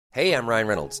Hey, I'm Ryan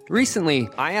Reynolds. Recently,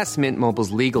 I asked Mint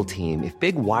Mobile's legal team if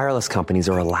big wireless companies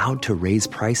are allowed to raise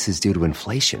prices due to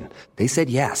inflation. They said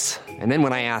yes. And then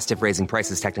when I asked if raising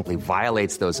prices technically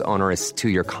violates those onerous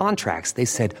two-year contracts, they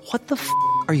said, "What the f***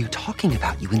 are you talking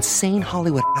about, you insane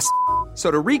Hollywood ass?" So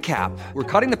to recap, we're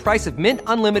cutting the price of Mint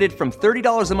Unlimited from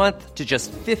 $30 a month to just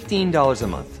 $15 a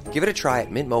month. Give it a try at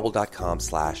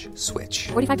mintmobile.com/switch.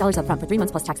 $45 up front for 3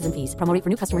 months plus taxes and fees. Promo rate for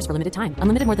new customers for limited time.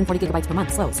 Unlimited more than 40 gigabytes per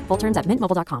month. Slows full terms at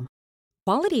mintmobile.com.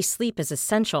 Quality sleep is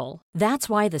essential. That's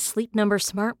why the Sleep Number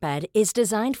Smart Bed is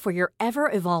designed for your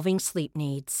ever-evolving sleep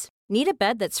needs. Need a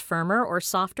bed that's firmer or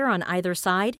softer on either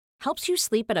side? Helps you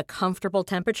sleep at a comfortable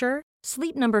temperature?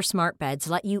 Sleep Number Smart Beds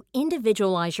let you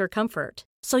individualize your comfort,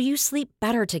 so you sleep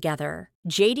better together.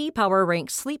 J.D. Power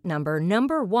ranks Sleep Number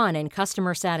number 1 in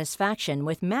customer satisfaction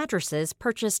with mattresses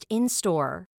purchased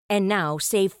in-store. And now,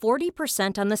 save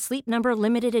 40% on the Sleep Number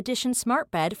Limited Edition Smart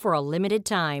Bed for a limited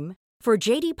time. For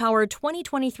J.D. Power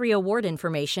 2023 award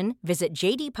information, visit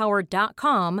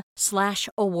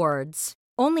jdpower.com/awards.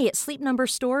 Only at Sleep Number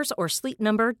stores or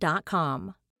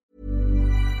sleepnumber.com.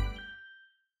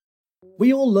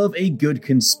 We all love a good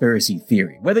conspiracy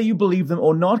theory. Whether you believe them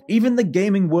or not, even the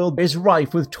gaming world is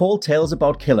rife with tall tales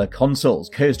about killer consoles,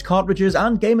 cursed cartridges,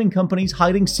 and gaming companies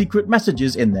hiding secret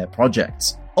messages in their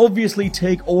projects. Obviously,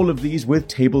 take all of these with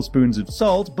tablespoons of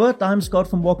salt, but I'm Scott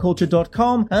from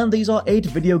WhatCulture.com, and these are 8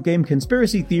 video game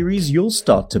conspiracy theories you'll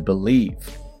start to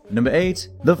believe. Number 8.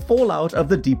 The fallout of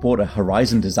the Deepwater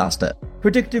Horizon disaster.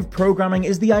 Predictive programming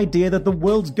is the idea that the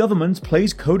world's governments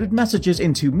place coded messages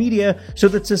into media so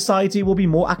that society will be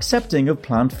more accepting of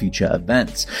planned future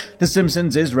events. The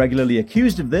Simpsons is regularly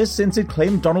accused of this since it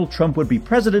claimed Donald Trump would be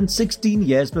president 16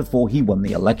 years before he won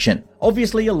the election.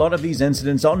 Obviously, a lot of these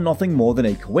incidents are nothing more than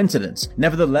a coincidence.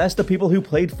 Nevertheless, the people who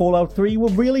played Fallout 3 were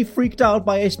really freaked out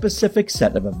by a specific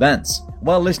set of events.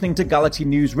 While listening to Galaxy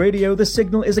News Radio, the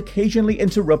signal is occasionally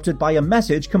interrupted by a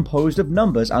message composed of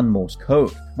numbers and Morse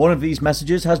code. One of these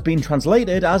messages has been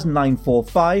translated as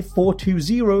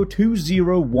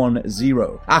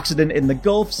 945-420-2010. Accident in the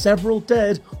Gulf, several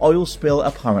dead, oil spill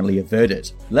apparently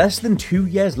averted. Less than 2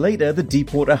 years later, the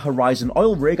Deepwater Horizon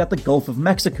oil rig at the Gulf of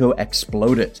Mexico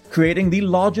exploded, creating the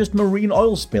largest marine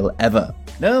oil spill ever.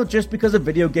 Now, just because a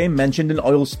video game mentioned an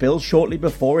oil spill shortly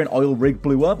before an oil rig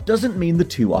blew up doesn't mean the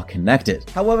two are connected.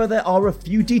 However, there are a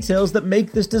few details that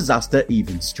make this disaster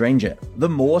even stranger. The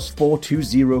Morse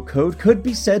 420 code could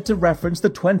be said to reference the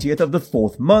 20th of the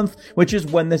 4th month, which is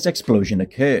when this explosion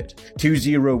occurred.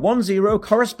 2010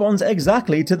 corresponds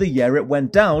exactly to the year it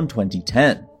went down,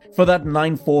 2010. For that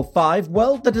 945,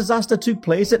 well, the disaster took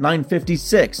place at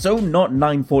 9:56, so not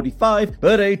 9:45,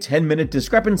 but a 10-minute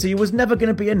discrepancy was never going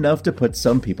to be enough to put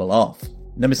some people off.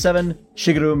 Number 7.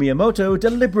 Shigeru Miyamoto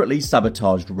deliberately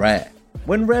sabotaged Rare.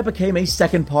 When Rare became a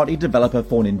second-party developer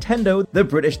for Nintendo, the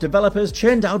British developers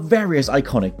churned out various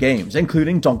iconic games,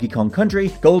 including Donkey Kong Country,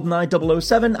 GoldenEye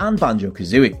 007, and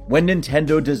Banjo-Kazooie. When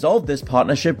Nintendo dissolved this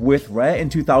partnership with Rare in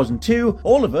 2002,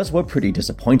 all of us were pretty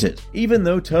disappointed. Even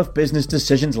though tough business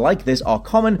decisions like this are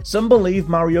common, some believe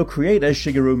Mario creator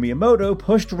Shigeru Miyamoto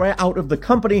pushed Rare out of the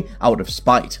company out of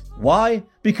spite. Why?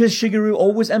 Because Shigeru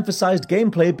always emphasized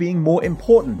gameplay being more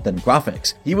important than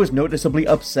graphics. He was noticeably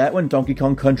upset when Donkey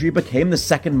Kong Country became the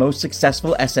second most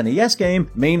successful SNES game,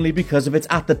 mainly because of its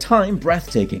at the time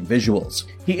breathtaking visuals.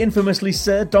 He infamously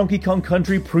said Donkey Kong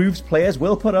Country proves players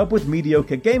will put up with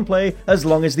mediocre gameplay as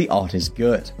long as the art is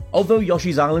good. Although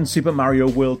Yoshi's Island Super Mario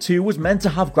World 2 was meant to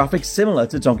have graphics similar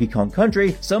to Donkey Kong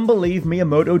Country, some believe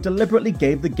Miyamoto deliberately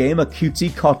gave the game a cutesy,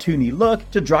 cartoony look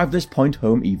to drive this point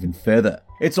home even further.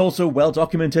 It's also well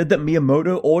documented that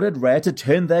Miyamoto ordered Rare to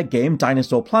turn their game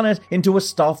Dinosaur Planet into a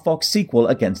Star Fox sequel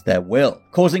against their will,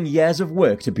 causing years of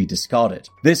work to be discarded.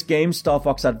 This game, Star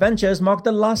Fox Adventures, marked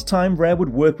the last time Rare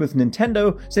would work with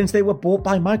Nintendo since they were bought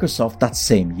by Microsoft that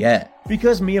same year.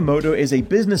 Because Miyamoto is a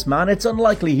businessman, it's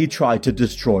unlikely he tried to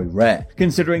destroy Rare,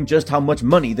 considering just how much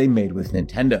money they made with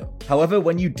Nintendo. However,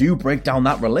 when you do break down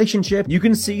that relationship, you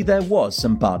can see there was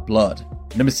some bad blood.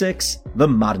 Number 6. The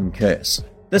Madden Curse.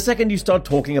 The second you start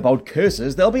talking about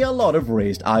curses, there'll be a lot of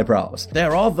raised eyebrows.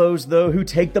 There are those, though, who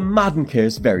take the Madden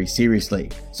curse very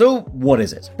seriously. So, what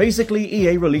is it? Basically,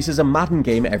 EA releases a Madden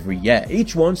game every year,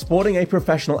 each one sporting a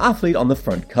professional athlete on the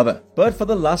front cover. But for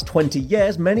the last 20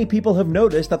 years, many people have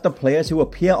noticed that the players who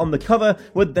appear on the cover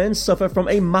would then suffer from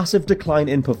a massive decline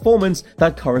in performance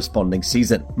that corresponding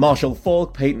season. Marshall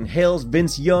Faulk, Peyton Hills,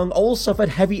 Vince Young all suffered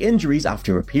heavy injuries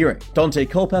after appearing. Dante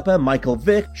Culpepper, Michael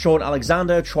Vick, Sean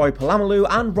Alexander, Troy Polamalu,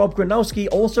 and Rob Gronowski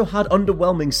also had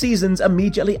underwhelming seasons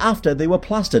immediately after they were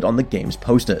plastered on the game's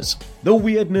posters. The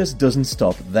weirdness doesn't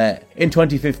stop there. In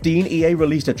 2015, EA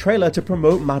released a trailer to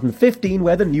promote Madden 15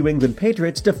 where the New England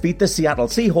Patriots defeat the Seattle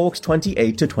Seahawks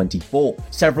 28-24.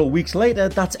 Several weeks later,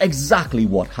 that's exactly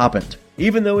what happened.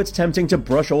 Even though it's tempting to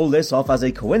brush all this off as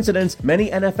a coincidence, many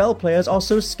NFL players are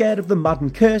so scared of the Madden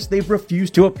curse they've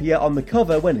refused to appear on the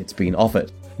cover when it's been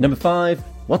offered. Number 5.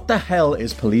 What the hell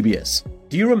is Polybius?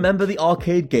 Do you remember the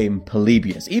arcade game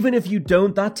Polybius? Even if you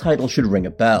don't, that title should ring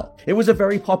a bell. It was a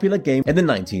very popular game in the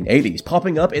 1980s,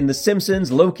 popping up in The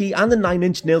Simpsons, Loki, and the Nine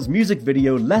Inch Nails music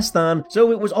video Less Than,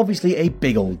 so it was obviously a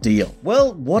big old deal.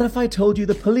 Well, what if I told you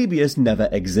that Polybius never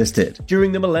existed?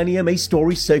 During the millennium, a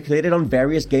story circulated on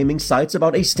various gaming sites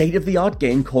about a state-of-the-art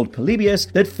game called Polybius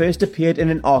that first appeared in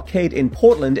an arcade in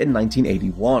Portland in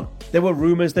 1981. There were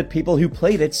rumors that people who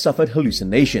played it suffered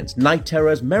hallucinations, night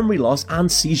terrors, memory loss, and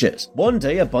seizures. One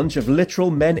day, a bunch of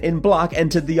literal men in black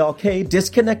entered the arcade,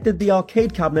 disconnected the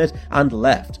arcade cabinet, and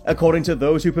left. According to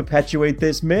those who perpetuate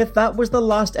this myth, that was the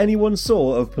last anyone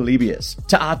saw of Polybius.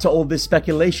 To add to all this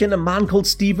speculation, a man called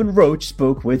Stephen Roach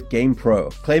spoke with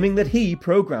GamePro, claiming that he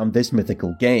programmed this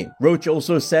mythical game. Roach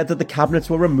also said that the cabinets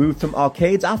were removed from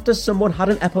arcades after someone had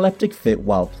an epileptic fit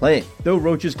while playing. Though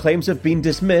Roach's claims have been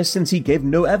dismissed since he gave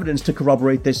no evidence to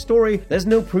corroborate this story, there's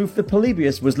no proof that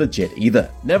Polybius was legit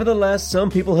either. Nevertheless, some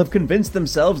people have convinced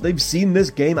themselves they've seen this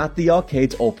game at the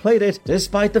arcades or played it,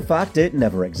 despite the fact it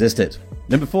never existed.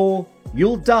 Number 4.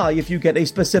 You'll die if you get a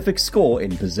specific score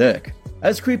in Berserk.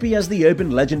 As creepy as the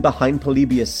urban legend behind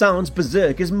Polybius sounds,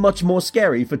 Berserk is much more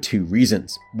scary for 2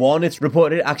 reasons. 1, it's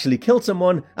reported it actually killed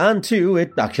someone, and 2,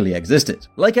 it actually existed.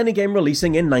 Like any game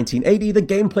releasing in 1980, the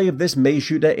gameplay of this maze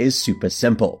shooter is super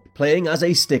simple. Playing as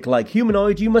a stick-like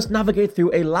humanoid, you must navigate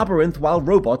through a labyrinth while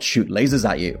robots shoot lasers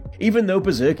at you. Even though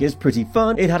Berserk is pretty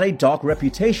fun, it had a dark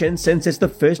reputation since it's the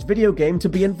first video game to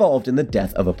be involved in the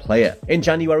death of a player. In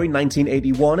January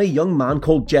 1981, a young man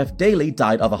called Jeff Daly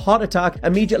died of a heart attack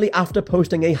immediately after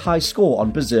posting a high score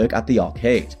on Berserk at the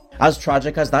arcade. As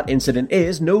tragic as that incident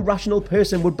is, no rational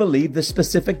person would believe this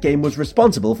specific game was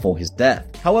responsible for his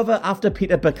death. However, after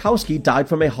Peter Bukowski died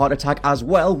from a heart attack as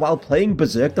well while playing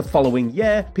Berserk the following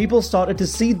year, people started to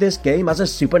see this game as a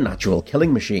supernatural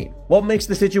killing machine. What makes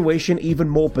the situation even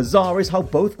more bizarre is how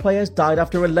both players died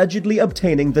after allegedly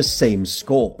obtaining the same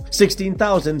score,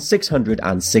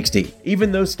 16,660.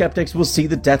 Even though skeptics will see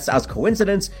the deaths as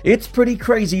coincidence, it's pretty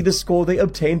crazy the score they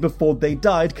obtained before they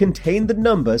died contained the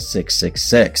number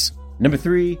 666. Number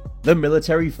 3. The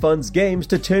military funds games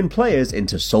to turn players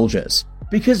into soldiers.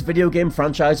 Because video game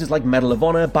franchises like Medal of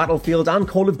Honor, Battlefield, and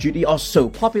Call of Duty are so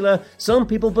popular, some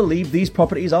people believe these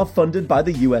properties are funded by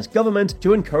the US government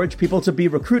to encourage people to be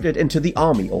recruited into the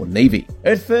Army or Navy.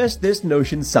 At first, this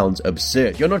notion sounds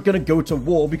absurd. You're not going to go to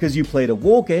war because you played a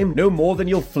war game, no more than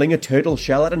you'll fling a turtle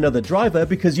shell at another driver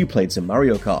because you played some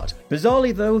Mario Kart.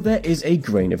 Bizarrely though, there is a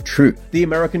grain of truth. The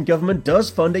American government does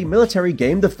fund a military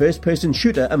game, the first-person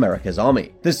shooter America's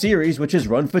Army. The series, which has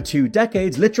run for 2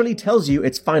 decades, literally tells you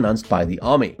it's financed by the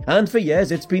Army, and for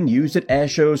years it's been used at air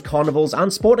shows, carnivals,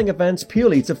 and sporting events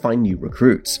purely to find new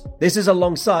recruits. This is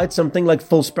alongside something like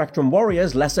Full Spectrum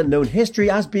Warrior's lesser-known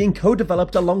history as being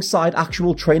co-developed alongside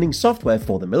actual training software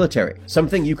for the military,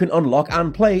 something you can unlock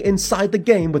and play inside the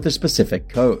game with a specific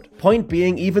code. Point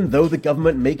being, even though the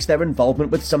government makes their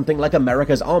involvement with something like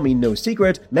America's Army no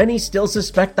secret, many still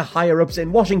suspect the higher-ups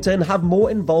in Washington have more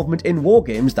involvement in war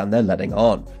games than they're letting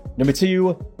on. Number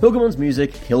 2. Pokemon's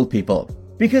music killed people.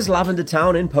 Because Lavender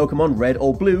Town in Pokemon Red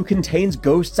or Blue contains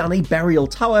ghosts and a burial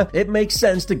tower, it makes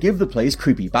sense to give the place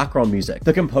creepy background music.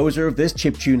 The composer of this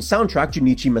chiptune soundtrack,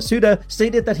 Junichi Masuda,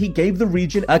 stated that he gave the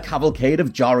region a cavalcade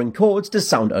of jarring chords to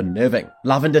sound unnerving.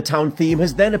 Lavender Town theme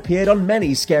has then appeared on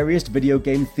many scariest video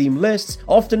game theme lists,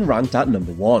 often ranked at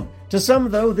number 1. To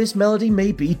some, though, this melody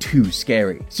may be too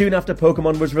scary. Soon after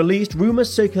Pokemon was released,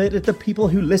 rumors circulated that people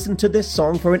who listened to this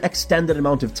song for an extended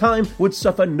amount of time would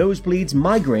suffer nosebleeds,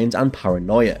 migraines, and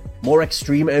paranoia. More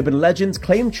extreme urban legends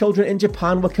claim children in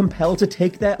Japan were compelled to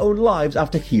take their own lives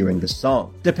after hearing the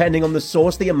song. Depending on the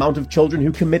source, the amount of children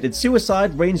who committed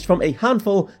suicide ranged from a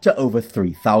handful to over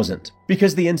 3,000.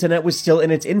 Because the internet was still in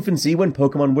its infancy when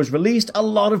Pokemon was released, a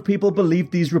lot of people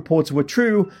believed these reports were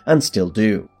true, and still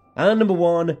do. And number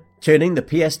 1, turning the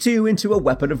PS2 into a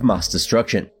weapon of mass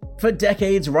destruction. For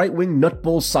decades, right-wing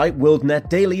nutball site WorldNet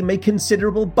Daily made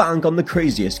considerable bank on the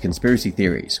craziest conspiracy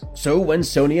theories. So when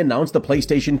Sony announced the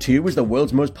PlayStation 2 was the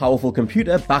world's most powerful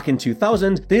computer back in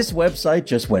 2000, this website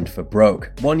just went for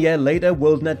broke. 1 year later,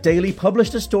 WorldNet Daily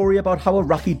published a story about how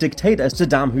Iraqi dictator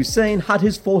Saddam Hussein had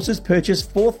his forces purchase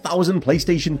 4,000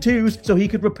 PlayStation 2s so he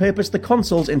could repurpose the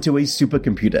consoles into a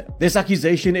supercomputer. This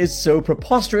accusation is so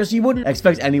preposterous you wouldn't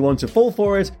expect anyone to fall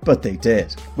for it, but they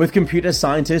did. With computer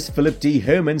scientist Philip D.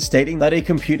 Herman stating that a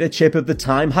computer chip of the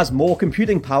time has more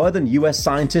computing power than US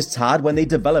scientists had when they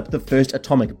developed the first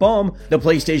atomic bomb, the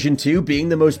PlayStation 2 being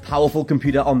the most powerful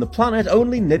computer on the planet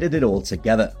only knitted it all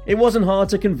together. It wasn't hard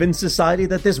to convince society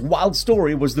that this wild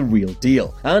story was the real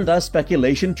deal, and as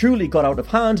speculation truly got out of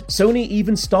hand, Sony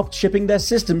even stopped shipping their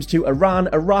systems to Iran,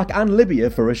 Iraq, and Libya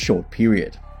for a short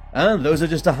period. And those are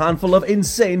just a handful of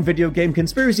insane video game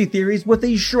conspiracy theories with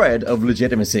a shred of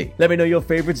legitimacy. Let me know your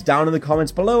favorites down in the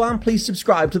comments below, and please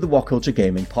subscribe to the What Culture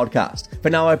Gaming podcast. For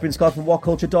now, I've been Scott from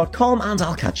WhatCulture.com, and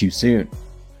I'll catch you soon.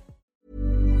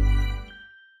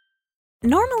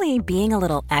 Normally, being a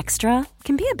little extra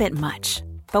can be a bit much.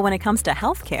 But when it comes to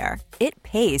healthcare, it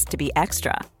pays to be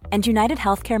extra. And United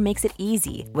Healthcare makes it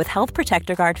easy with Health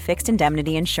Protector Guard fixed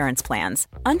indemnity insurance plans.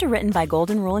 Underwritten by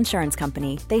Golden Rule Insurance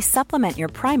Company, they supplement your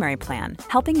primary plan,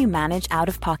 helping you manage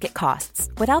out-of-pocket costs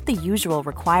without the usual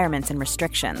requirements and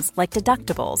restrictions like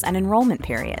deductibles and enrollment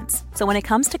periods. So when it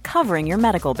comes to covering your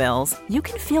medical bills, you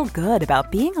can feel good about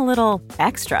being a little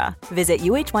extra. Visit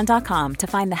uh1.com to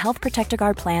find the Health Protector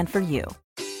Guard plan for you.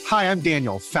 Hi, I'm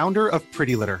Daniel, founder of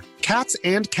Pretty Litter. Cats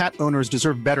and cat owners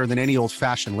deserve better than any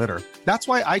old-fashioned litter. That's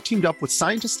why I teamed up with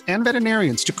scientists and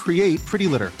veterinarians to create Pretty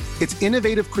Litter. Its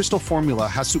innovative crystal formula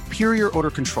has superior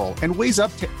odor control and weighs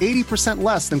up to 80%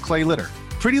 less than clay litter.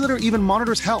 Pretty Litter even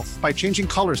monitors health by changing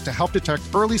colors to help detect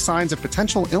early signs of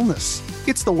potential illness.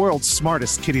 It's the world's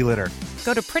smartest kitty litter.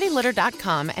 Go to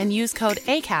prettylitter.com and use code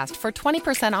ACAST for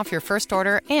 20% off your first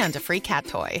order and a free cat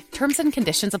toy. Terms and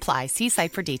conditions apply. See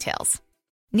site for details.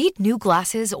 Need new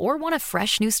glasses or want a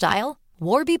fresh new style?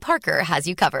 Warby Parker has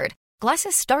you covered.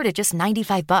 Glasses start at just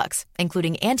 $95,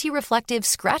 including anti-reflective,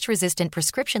 scratch-resistant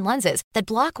prescription lenses that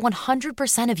block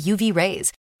 100% of UV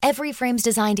rays. Every frame's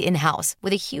designed in-house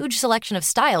with a huge selection of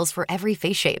styles for every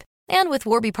face shape. And with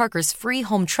Warby Parker's free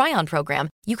home try-on program,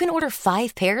 you can order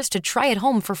 5 pairs to try at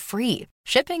home for free.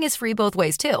 Shipping is free both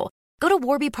ways, too. Go to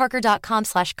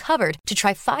warbyparker.com/covered to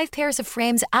try 5 pairs of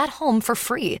frames at home for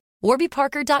free.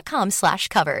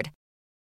 warbyparker.com/covered.